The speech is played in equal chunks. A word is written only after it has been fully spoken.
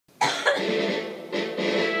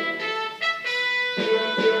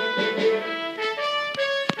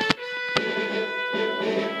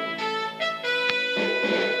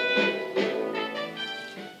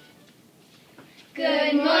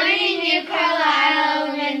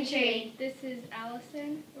This is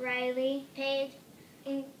Allison, Riley, Paige,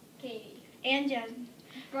 and Katie. And Jasmine.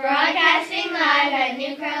 broadcasting live at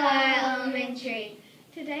New Carlisle Elementary.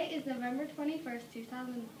 Today is November 21st,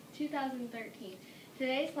 2013.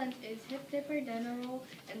 Today's lunch is Hip Dipper, dinner roll,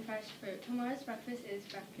 and fresh fruit. Tomorrow's breakfast is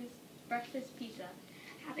breakfast pizza.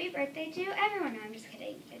 happy birthday to everyone. No, I'm just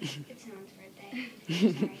kidding. It's no one's birthday.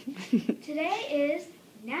 Sorry. Today is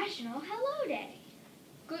National Hello Day.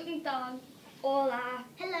 Guten Tag. Hola.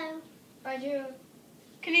 Hello. Bonjour.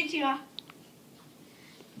 Konnichiwa.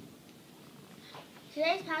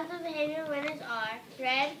 Today's positive behavior winners are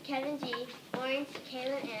red, Kevin G, orange,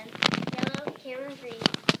 Kaylin M, yellow, Cameron Green,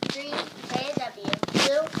 green, Kay W,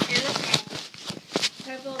 blue, Emma K,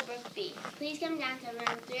 purple, Brooke B. Please come down to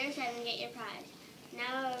room 307 and get your prize.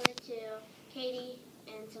 Now over to Katie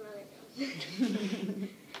and some other girls.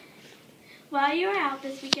 While you are out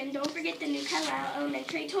this weekend, don't forget the New Carlisle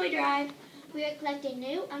Elementary Toy Drive. We are collecting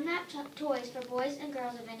new unwrapped toys for boys and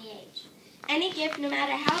girls of any age. Any gift, no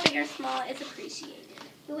matter how big or small, is appreciated.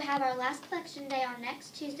 We will have our last collection day on next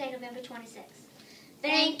Tuesday, November 26th.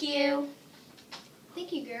 Thank you.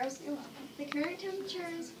 Thank you, girls. You're welcome. The current temperature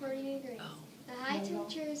is 40 degrees. The high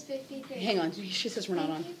temperature is 53. Hang on, she says we're not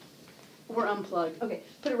Thank on. you. We're unplugged. Okay,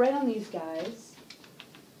 put it right on these guys.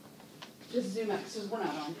 Just zoom out, because we're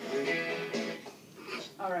not on.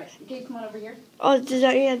 All right, Katie, come on over here. Oh, does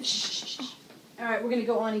that mean? All right, we're going to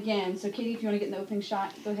go on again. So, Katie, if you want to get in the opening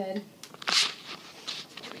shot, go ahead.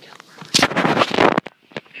 Here we go.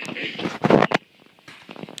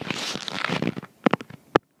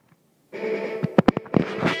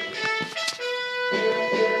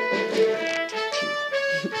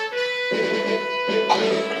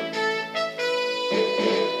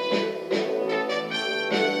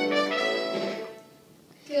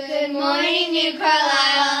 Good morning, New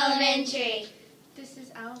Carlisle Elementary. This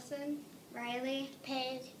is Allison, Riley,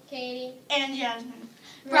 Paige, Katie. And Jasmine.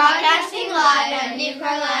 broadcasting live at New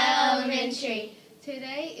Carlisle Elementary.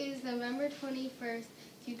 Today is November 21st,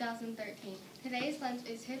 2013. Today's lunch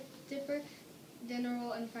is Hip Dipper, dinner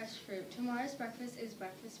roll, and fresh fruit. Tomorrow's breakfast is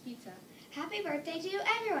breakfast pizza. happy birthday to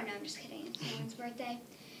everyone. No, I'm just kidding. It's no one's birthday.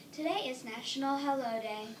 Today is National Hello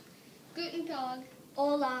Day. Guten Tag.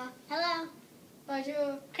 Hola. Hello.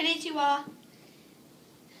 Bonjour. Konnichiwa.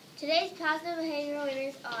 Today's positive behavior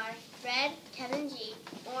winners are red, Kevin G,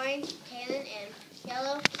 orange, Kaylin M,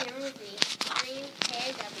 yellow, Cameron Green, green,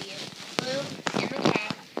 Kay W, blue, Emma K,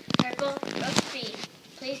 purple, Brooke B.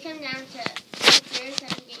 Please come down to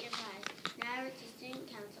 307 and get your prize. Now over to student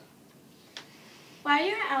council. While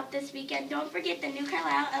you are out this weekend, don't forget the New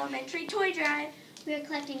Carlisle Elementary Toy Drive. We are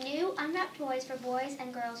collecting new unwrapped toys for boys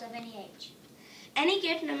and girls of any age. Any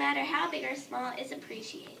gift, no matter how big or small, is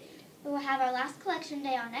appreciated. We will have our last collection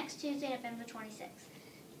day on next Tuesday, November 26th.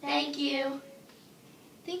 Thank you.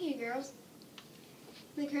 Thank you, girls.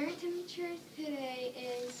 The current temperature today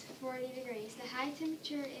is 40 degrees. The high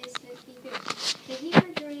temperature is 53. Thank you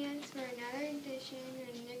for joining us for another edition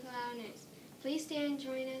of New Carlisle News. Please stand and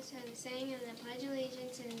join us in the saying of the Pledge of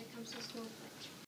Allegiance and the Council School Pledge.